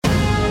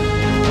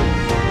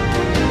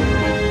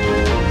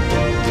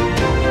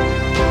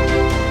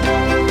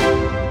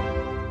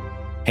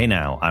Hey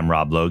now, I'm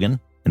Rob Logan,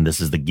 and this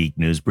is the Geek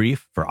News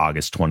Brief for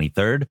August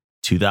 23rd,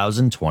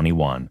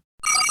 2021.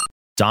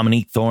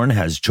 Dominique Thorne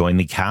has joined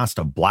the cast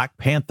of Black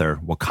Panther: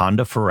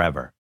 Wakanda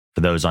Forever.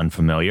 For those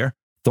unfamiliar,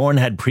 Thorne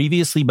had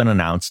previously been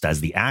announced as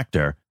the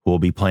actor who will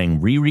be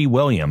playing Riri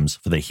Williams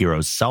for the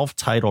hero's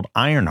self-titled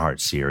Ironheart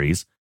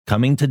series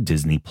coming to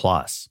Disney+.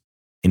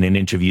 In an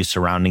interview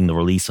surrounding the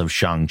release of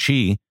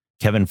Shang-Chi,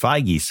 Kevin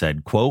Feige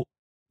said, quote,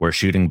 "We're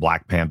shooting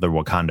Black Panther: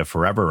 Wakanda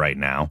Forever right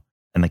now,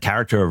 and the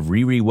character of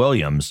Riri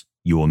Williams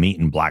you will meet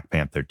in Black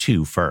Panther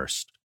 2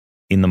 first.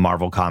 In the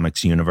Marvel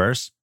Comics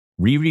universe,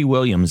 Riri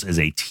Williams is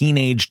a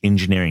teenage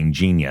engineering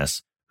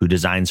genius who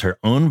designs her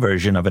own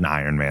version of an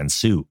Iron Man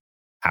suit.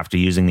 After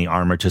using the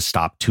armor to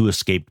stop 2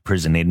 escaped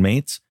prison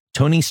inmates,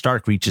 Tony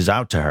Stark reaches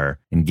out to her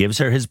and gives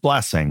her his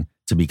blessing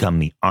to become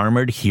the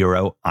armored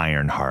hero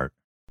Ironheart."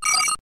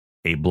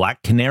 A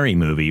Black Canary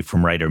movie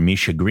from writer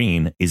Misha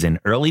Green is in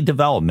early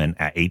development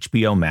at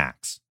HBO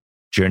Max.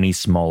 Jurnee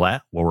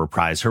Smollett will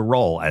reprise her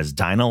role as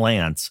Dinah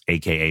Lance,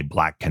 aka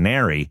Black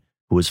Canary,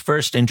 who was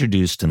first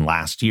introduced in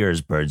last year's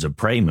Birds of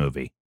Prey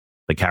movie.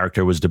 The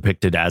character was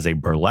depicted as a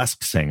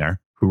burlesque singer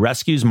who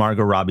rescues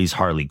Margot Robbie's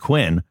Harley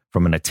Quinn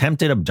from an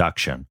attempted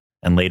abduction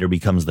and later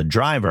becomes the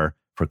driver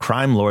for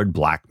crime lord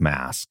Black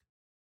Mask.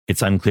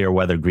 It's unclear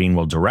whether Green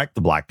will direct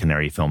the Black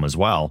Canary film as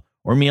well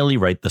or merely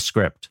write the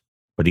script.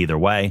 But either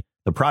way,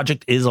 the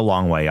project is a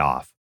long way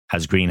off,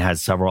 as Green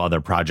has several other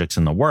projects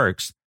in the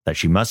works that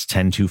she must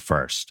tend to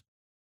first.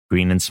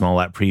 Green and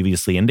Smollett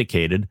previously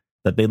indicated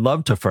that they'd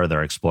love to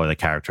further explore the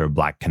character of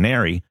Black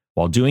Canary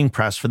while doing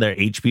press for their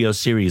HBO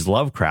series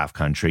Lovecraft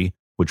Country,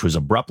 which was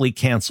abruptly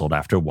canceled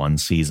after 1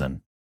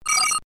 season.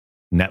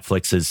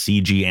 Netflix's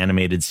CG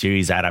animated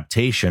series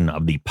adaptation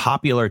of the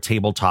popular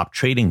tabletop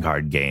trading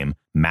card game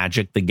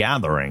Magic: The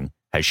Gathering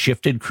has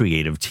shifted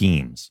creative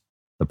teams.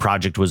 The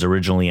project was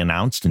originally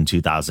announced in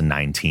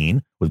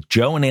 2019 with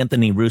Joe and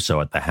Anthony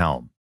Russo at the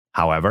helm.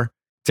 However,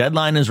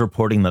 Deadline is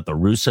reporting that the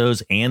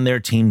Russos and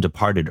their team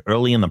departed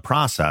early in the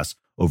process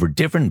over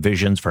different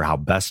visions for how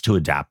best to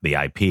adapt the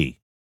IP.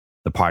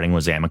 The parting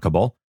was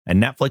amicable,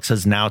 and Netflix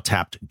has now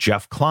tapped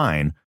Jeff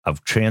Klein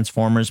of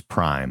Transformers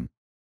Prime.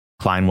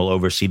 Klein will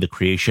oversee the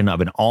creation of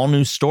an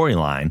all-new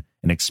storyline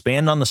and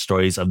expand on the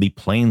stories of the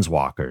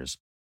Planeswalkers,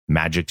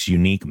 Magic's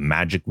unique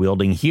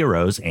magic-wielding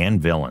heroes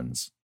and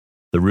villains.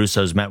 The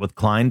Russos met with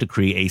Klein to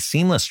create a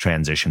seamless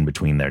transition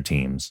between their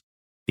teams.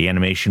 The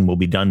animation will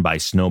be done by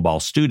Snowball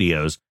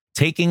Studios,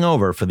 taking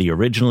over for the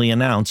originally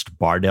announced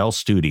Bardell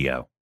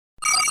Studio.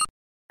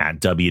 At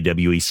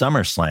WWE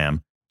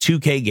SummerSlam,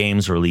 2K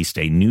Games released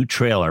a new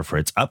trailer for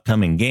its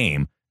upcoming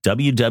game,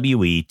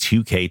 WWE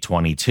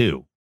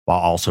 2K22, while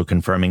also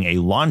confirming a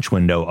launch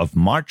window of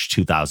March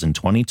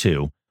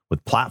 2022,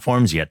 with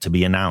platforms yet to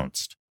be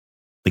announced.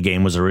 The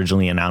game was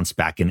originally announced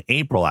back in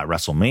April at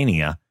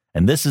WrestleMania,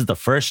 and this is the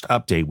first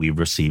update we've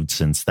received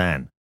since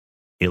then.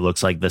 It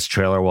looks like this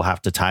trailer will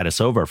have to tide us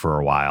over for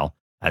a while,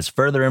 as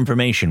further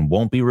information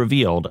won't be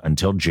revealed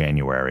until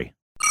January.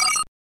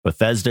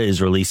 Bethesda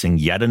is releasing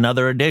yet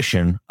another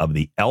edition of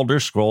the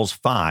Elder Scrolls V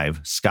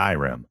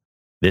Skyrim,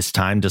 this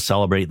time to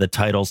celebrate the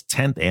title's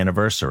 10th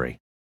anniversary.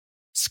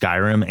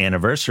 Skyrim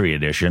Anniversary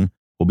Edition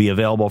will be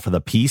available for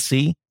the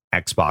PC,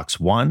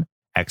 Xbox One,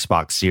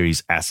 Xbox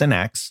Series S and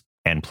X,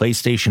 and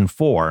PlayStation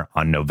 4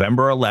 on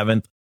November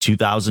 11th,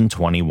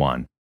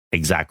 2021.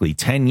 Exactly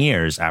 10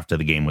 years after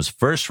the game was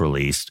first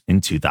released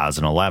in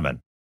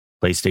 2011.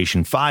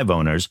 PlayStation 5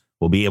 owners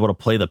will be able to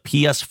play the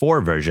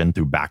PS4 version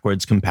through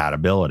backwards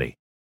compatibility.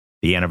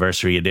 The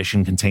Anniversary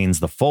Edition contains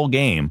the full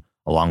game,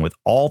 along with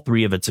all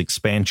 3 of its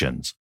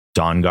expansions,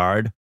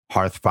 Dawnguard,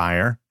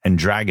 Hearthfire, and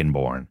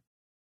Dragonborn.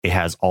 It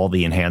has all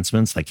the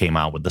enhancements that came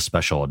out with the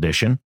special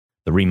edition,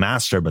 the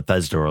remaster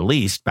Bethesda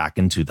released back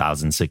in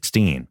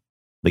 2016.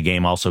 The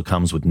game also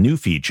comes with new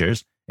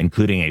features,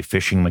 including a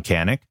fishing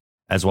mechanic,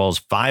 as well as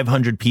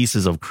 500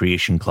 pieces of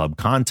Creation Club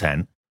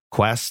content,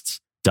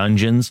 quests,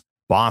 dungeons,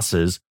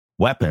 bosses,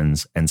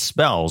 weapons, and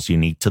spells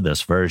unique to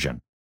this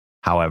version.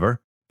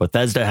 However,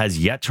 Bethesda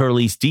has yet to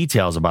release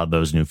details about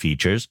those new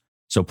features,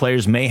 so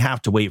players may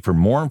have to wait for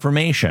more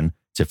information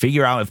to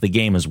figure out if the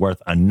game is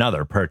worth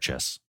another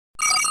purchase.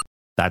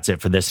 That's it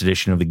for this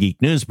edition of the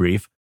Geek News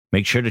Brief.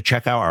 Make sure to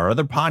check out our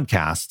other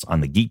podcasts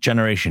on the Geek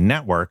Generation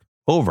Network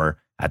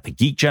over at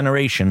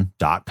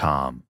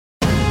thegeekgeneration.com.